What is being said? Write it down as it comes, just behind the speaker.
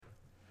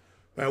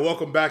Man,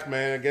 welcome back,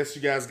 man. I guess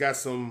you guys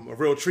got a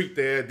real treat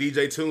there.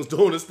 DJ Tunes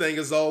doing his thing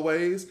as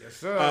always. Yes,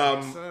 sir.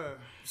 Yes, sir.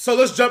 So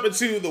let's jump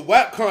into the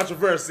WAP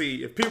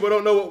controversy. If people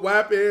don't know what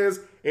WAP is,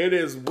 it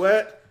is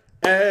wet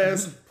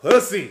ass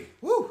pussy.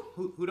 Woo!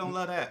 Who don't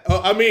love that?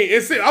 I mean,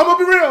 I'm gonna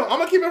be real. I'm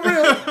gonna keep it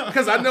real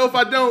because I know if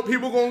I don't,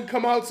 people gonna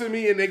come out to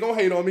me and they gonna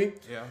hate on me.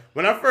 Yeah.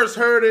 When I first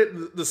heard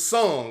it, the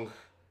song,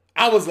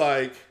 I was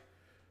like,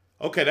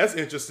 okay, that's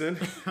interesting.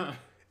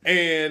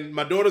 And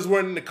my daughters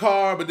weren't in the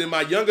car, but then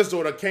my youngest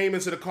daughter came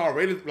into the car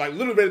literally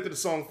right after the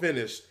song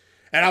finished.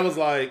 And I was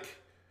like,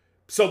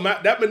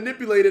 that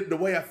manipulated the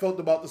way I felt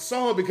about the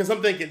song because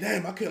I'm thinking,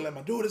 damn, I couldn't let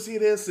my daughter see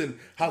this and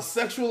how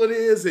sexual it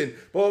is and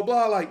blah, blah,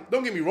 blah. Like,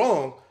 don't get me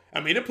wrong. I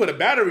mean, it put a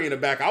battery in the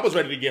back. I was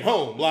ready to get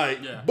home.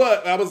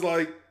 But I was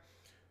like,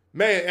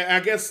 man,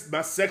 I guess my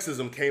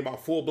sexism came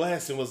out full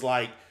blast and was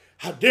like,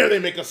 how dare they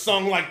make a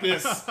song like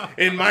this?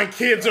 And my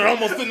kids are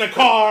almost in the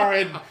car,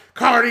 and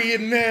Cardi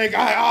and Meg.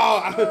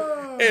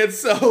 And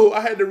so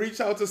I had to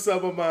reach out to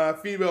some of my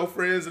female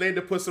friends, and they had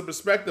to put some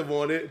perspective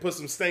on it, and put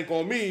some stank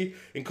on me,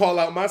 and call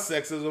out my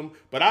sexism.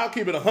 But I'll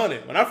keep it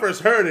 100. When I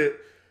first heard it,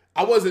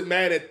 I wasn't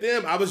mad at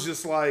them. I was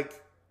just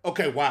like,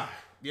 okay, why?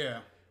 Yeah.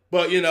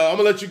 But, I'm going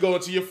to let you go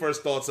into your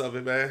first thoughts of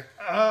it, man.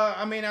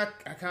 I mean, I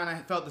kind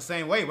of felt the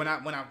same way when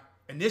I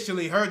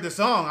initially heard the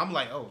song. I'm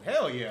like, oh,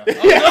 hell yeah.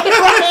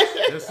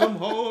 There's some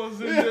hoes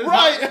in this.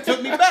 Right. It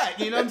took me back,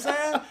 you know what I'm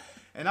saying?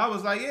 And I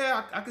was like,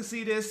 yeah, I could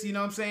see this, you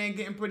know what I'm saying,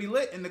 getting pretty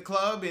lit in the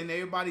club and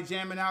everybody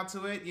jamming out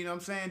to it, you know what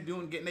I'm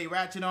saying, getting their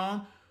ratchet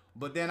on.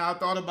 But then I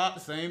thought about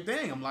the same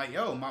thing. I'm like,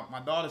 yo, my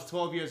daughter's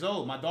 12 years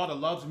old. My daughter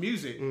loves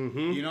music.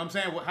 Mm-hmm. You know what I'm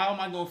saying? Well, how am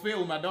I going to feel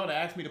when my daughter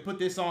asks me to put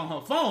this on her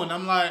phone?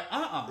 I'm like,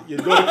 Your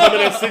daughter coming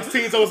at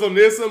 16, so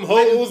there's some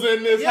hoes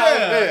in this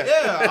house.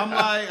 Yeah. I'm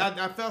like,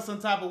 I felt some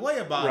type of way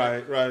about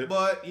it. Right.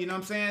 But, you know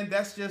what I'm saying?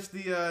 That's just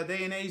the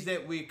day and age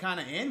that we're kind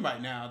of in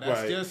right now.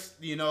 That's just,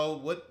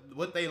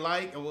 what they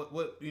like or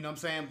what you know what I'm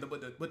saying,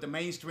 what the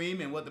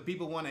mainstream and what the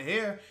people want to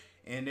hear.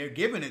 And they're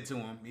giving it to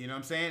them, you know what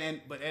I'm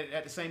saying? But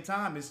at the same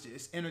time,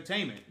 it's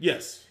entertainment.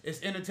 Yes. It's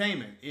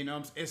entertainment,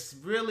 it's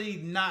really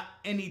not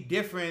any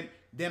different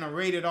than a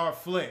rated R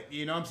flick,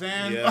 you know what I'm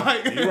saying?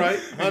 Yeah, you're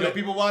right.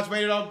 People watch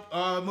rated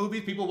R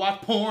movies, people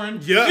watch porn.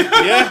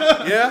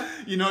 Yeah.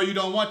 You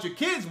don't want your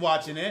kids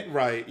watching it.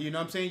 Right. You know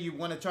what I'm saying? You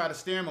want to try to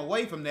steer them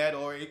away from that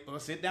or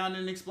sit down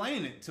and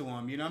explain it to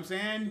them, you know what I'm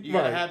saying? You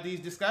got to have these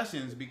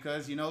discussions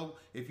because,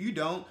 if you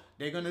don't,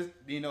 they're gonna,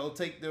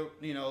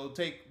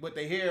 take what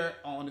they hear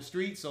on the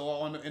streets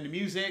or in the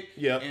music,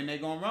 and they're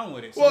gonna run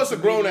with it. Well, it's a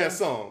grown ass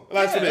song.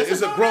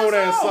 It's a grown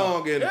ass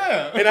song, and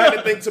I had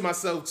to think to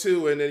myself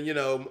too. And then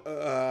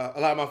a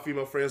lot of my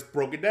female friends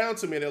broke it down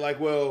to me, and they're like,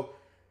 "Well,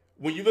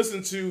 when you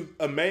listen to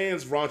a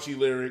man's raunchy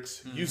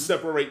lyrics, you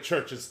separate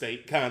church and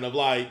state, kind of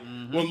like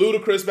when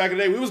Ludacris back in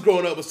the day, we was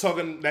growing up, was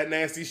talking that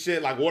nasty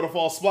shit like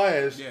Waterfall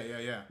Splash.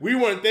 Yeah. We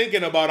weren't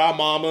thinking about our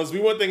mamas, we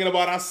weren't thinking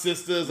about our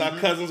sisters, our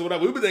cousins,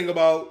 whatever. We were thinking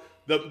about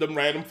the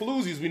random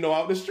floozies we know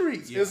out in the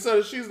streets. Yeah. And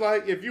so she's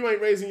like, if you ain't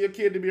raising your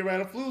kid to be a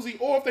random floozy,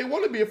 or if they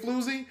want to be a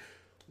floozy,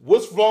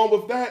 what's wrong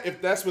with that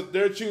if that's what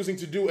they're choosing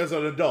to do as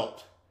an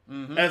adult?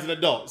 As an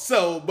adult.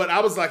 So, but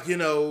I was like,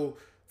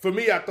 for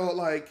me, I thought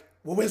like,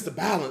 well, where's the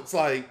balance?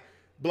 Like,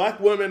 black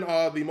women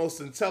are the most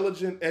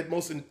intelligent and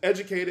most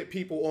educated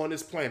people on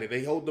this planet.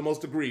 They hold the most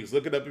degrees.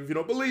 Look it up if you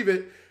don't believe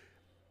it.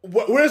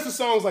 Where's the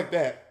songs like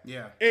that?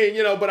 Yeah.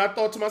 And, but I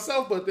thought to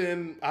myself, but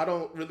then I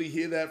don't really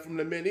hear that from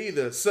the men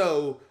either.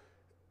 So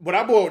what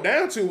I boiled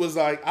down to was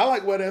like, I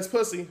like wet ass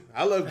pussy.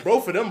 I love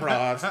both of them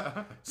bras.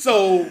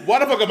 So why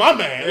the fuck am I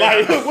mad?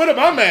 Like, what am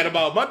I mad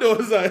about? My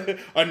daughters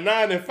are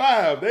 9 and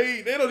 5.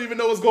 They don't even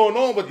know what's going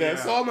on with that.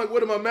 Yeah. So I'm like,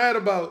 what am I mad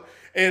about?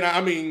 And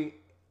I mean,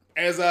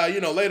 as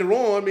later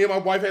on, me and my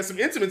wife had some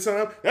intimate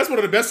time. That's one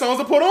of the best songs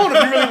to put on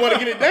if you really want to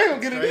get it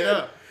down, get it in.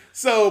 Up.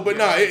 So, but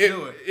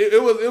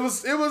it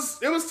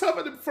was tough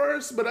at the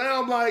first, but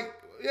now I'm like,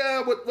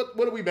 yeah,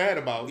 what are we mad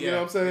about? You know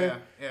what I'm saying?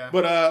 Yeah.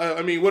 But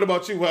I mean, what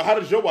about you? Well, how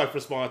does your wife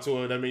respond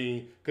to it? I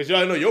mean, because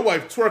y'all know your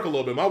wife twerk a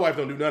little bit. My wife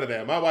don't do none of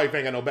that. My wife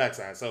ain't got no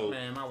backside. So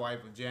man, my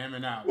wife was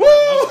jamming out. Woo!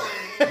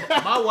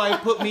 My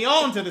wife put me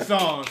on to the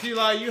song. She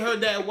like, you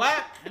heard that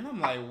WAP? And I'm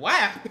like,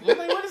 WAP?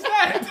 What is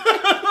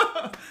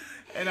that?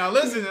 And I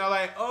listened, and I'm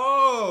like,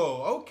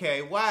 oh,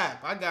 okay,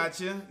 WAP, I got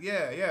you.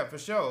 Yeah, for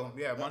sure.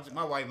 Yeah,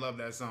 my wife loved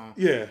that song.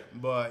 Yeah.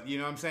 But, you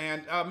know what I'm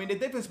saying? I mean, the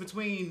difference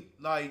between,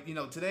 like,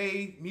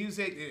 today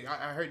music,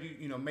 I heard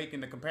you,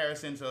 making the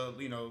comparison to,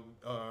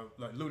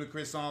 like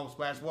Ludacris song,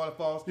 Splash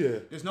Waterfalls. Yeah.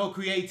 There's no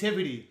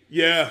creativity.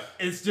 Yeah.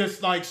 It's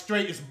just, like,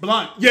 straight, it's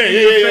blunt. Yeah.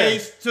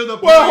 Face to the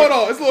point. Well, hold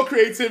on. It's a little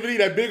creativity.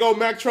 That big old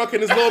Mack truck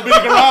in his little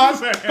bitty garage.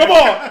 Come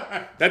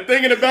on. That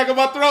thing in the back of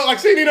my throat, like,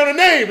 she didn't know the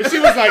name. And she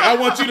was like, I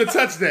want you to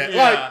touch that.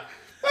 Yeah. Like,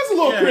 that's a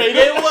little creative.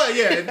 It was,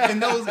 yeah. In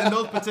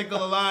those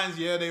particular lines,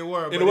 yeah, they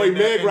were. And the way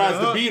Meg rides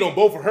the beat on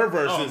both of her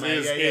verses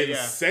is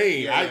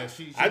insane.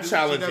 I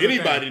challenge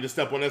anybody to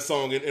step on that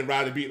song and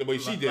ride the beat the way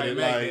she did it.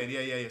 Meg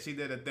did. Yeah. She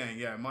did a thing.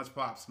 Yeah, much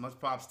props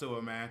to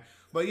her, man.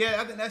 But yeah,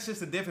 I think that's just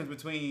the difference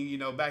between,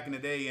 back in the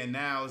day and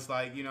now. It's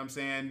like, you know what I'm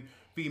saying,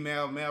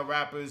 male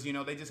rappers, you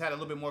know, they just had a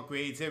little bit more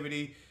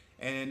creativity.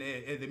 And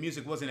the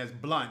music wasn't as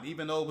blunt,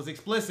 even though it was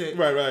explicit.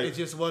 Right. It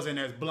just wasn't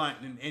as blunt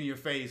and in your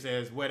face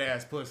as wet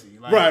ass pussy.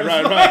 Like, Right.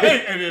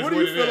 What do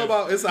you feel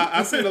about?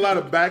 I've seen a lot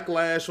of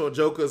backlash or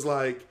jokers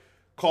like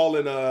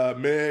calling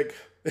Meg.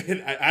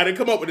 And I didn't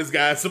come up with this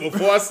guy, so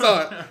before I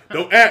start,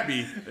 don't at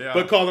me. Yeah.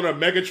 But calling her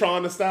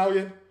Megatron the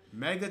Stallion.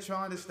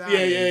 Megatron the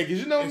Stallion. Yeah, because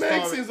you know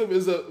Meg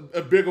is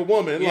a bigger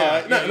woman.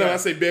 Yeah, Like, no, I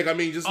say big, I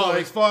mean just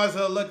like as far as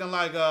her looking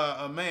like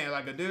a man,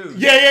 like a dude.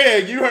 Yeah.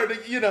 You heard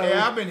it, you know.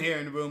 Yeah, I've been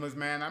hearing the rumors,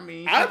 man. I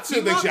mean, I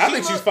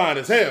think she's fine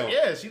as hell.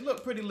 Yeah, she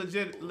looked pretty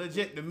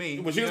legit to me.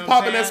 When she was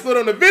popping that split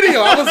on the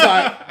video, I was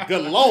like,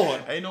 good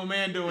Lord. Ain't no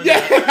man doing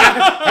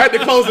that. I had to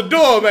close the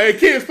door, man.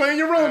 Kids, play in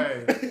your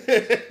room.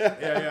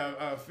 Hey.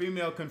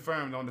 Female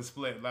confirmed on the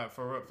split, like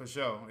for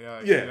sure.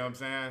 Yeah. You know what I'm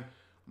saying?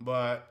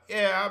 But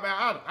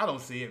yeah, I don't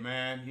see it,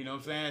 man. You know what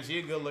I'm saying? She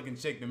a good looking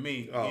chick to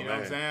me. Oh, you know what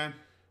I'm saying?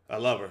 I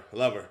love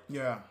her.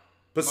 Yeah.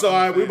 But so,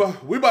 all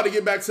right, we about to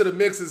get back to the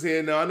mixes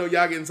here now. I know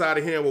y'all getting tired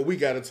of hearing what we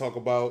got to talk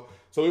about.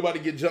 So we about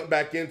to jump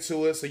back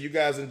into it. So you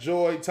guys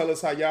enjoy. Tell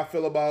us how y'all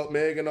feel about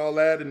Meg and all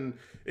that, and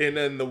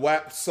then the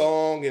WAP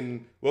song,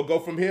 and we'll go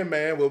from here,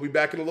 man. We'll be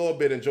back in a little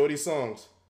bit. Enjoy these songs.